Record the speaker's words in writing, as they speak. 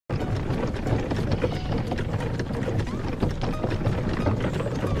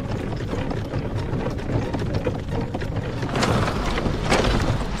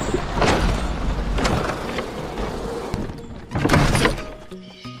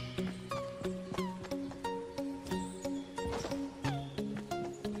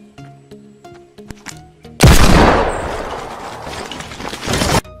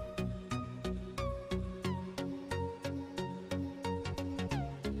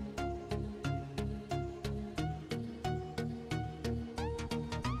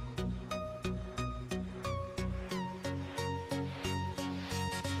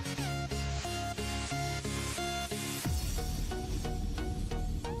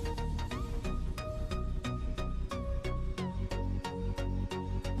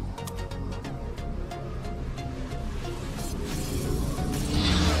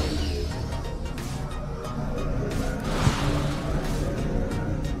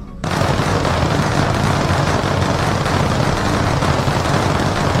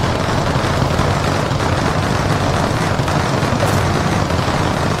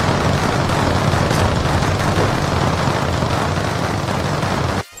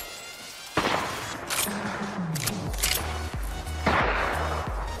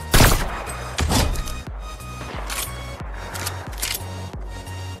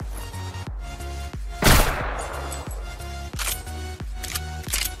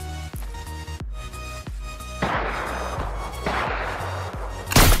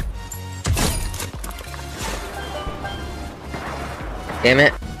Damn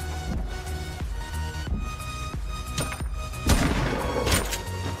it.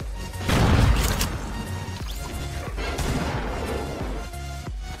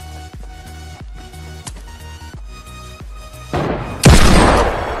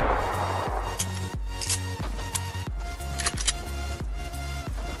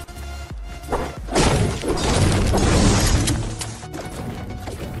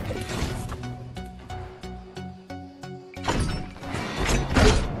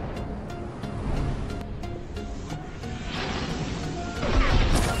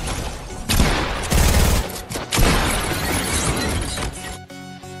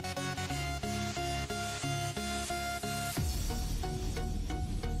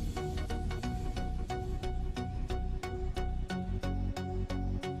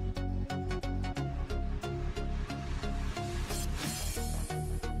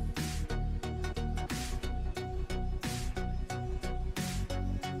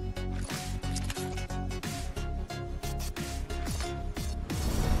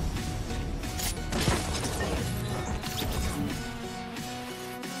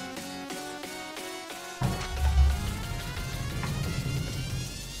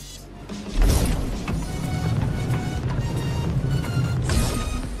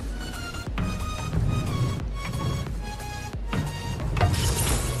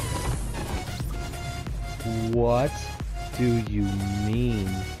 What do you mean?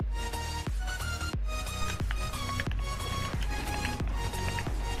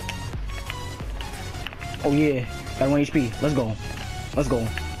 Oh yeah, got 1 HP. Let's go. Let's go.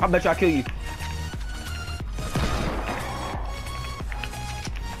 I bet you I'll kill you.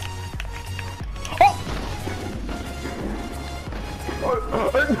 Oh!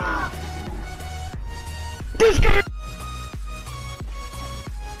 This guy!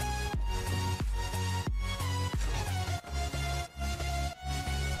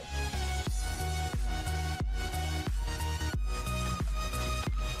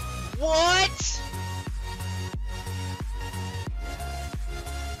 What?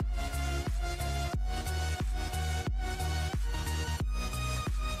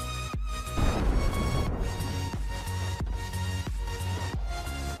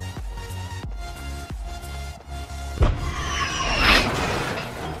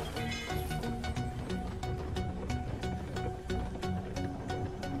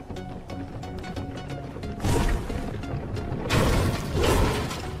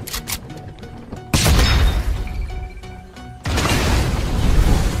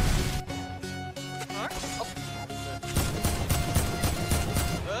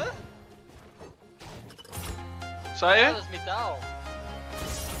 Saya? Das Metall.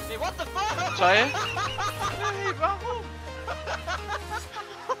 Nee, what the fuck? Saya? Hey, warum?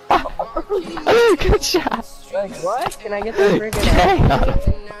 Good shot. Like, what? Can I get the freaking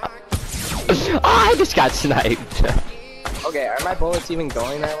Oh, I just got sniped. Okay, are my bullets even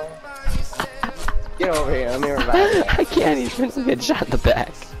going that way? Get over here, let me revive you. I can't even get shot in the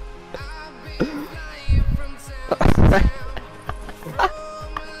back.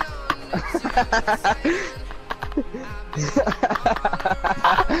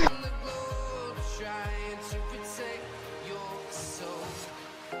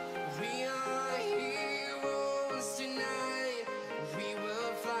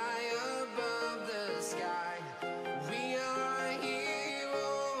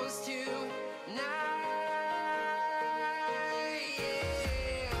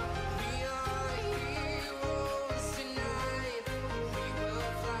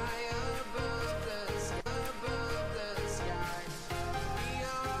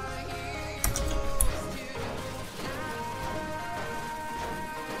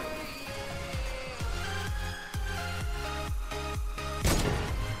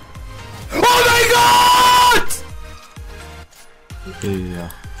 Yeah.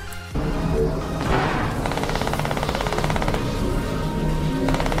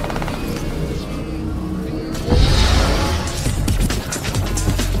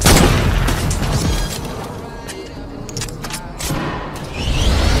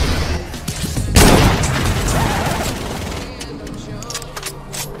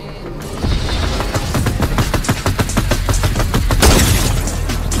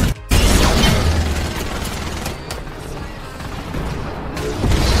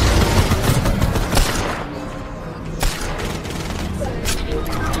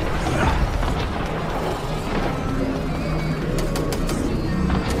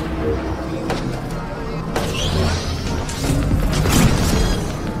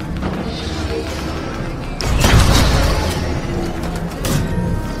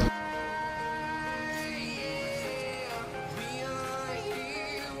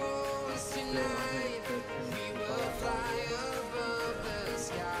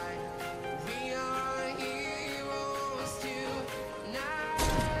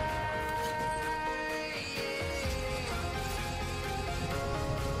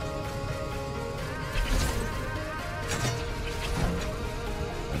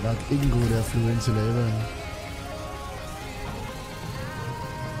 Der er ingen god idé at flyve ind til lavaen.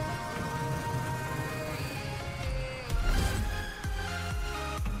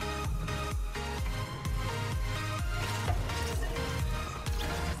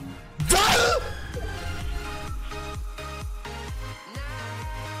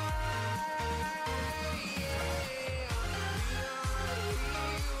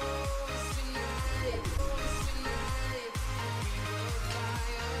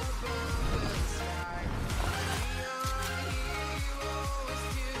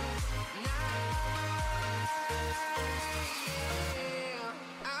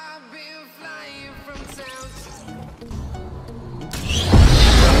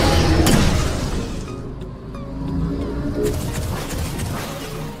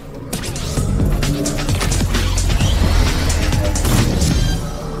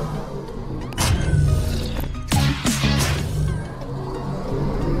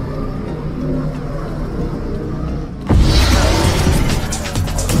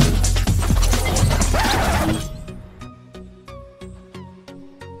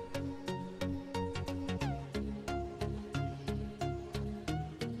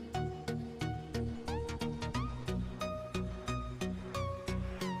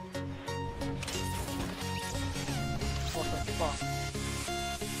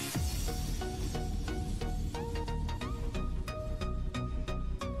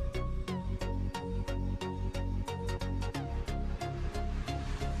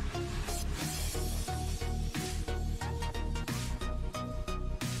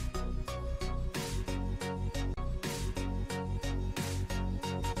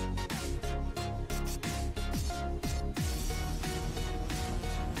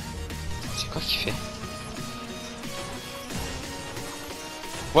 C'est quoi qu'il fait?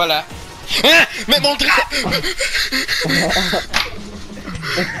 Voilà. Hein? Mais mon drap!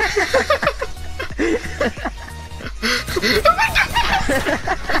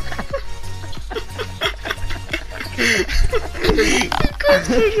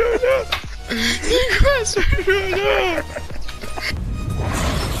 C'est quoi ce jeu-là?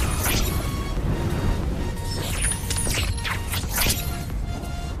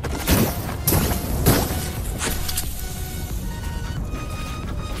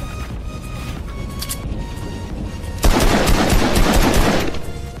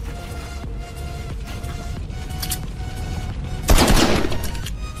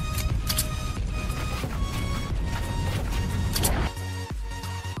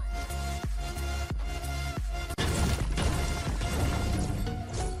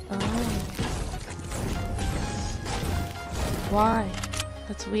 Why?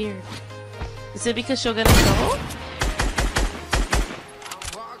 That's weird. Is it because she'll get in trouble?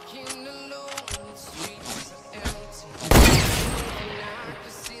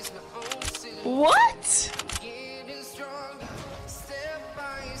 What?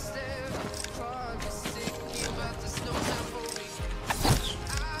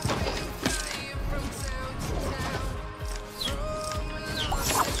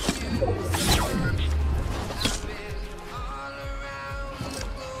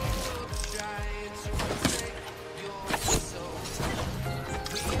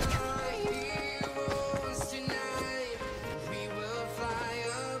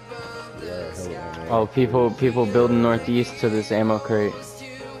 Oh, people building northeast to this ammo crate.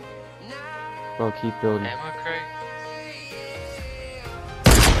 Bro, keep building. Ammo crate?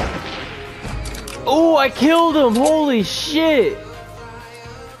 Oh, I killed him! Holy shit!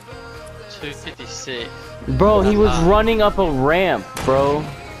 256. Bro, he was running up a ramp, bro.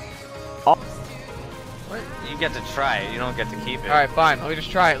 What? You get to try it, you don't get to keep it. Alright, fine. Let me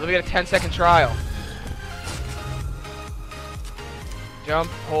just try it. Let me get a 10-second trial.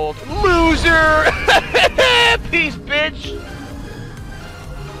 Jump, hold, loser! Peace, bitch!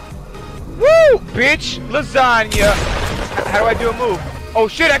 Woo! Bitch! Lasagna! How do I do a move? Oh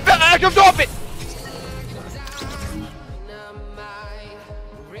shit, I jumped off it!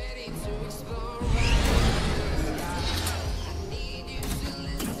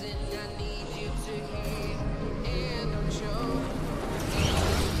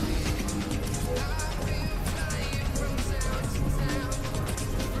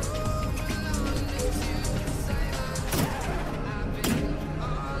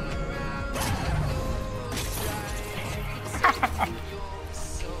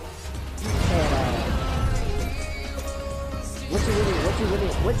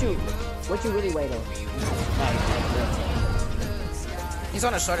 What you really waiting? He's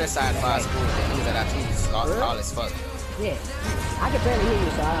on the shorter side for our school. He was at our teams. All as fuck. Yeah. I can barely hear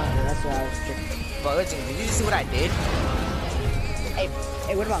you, so that's why I was tripping. But listen, did you see what I did?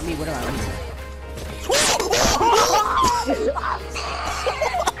 Hey, what about me? What about me?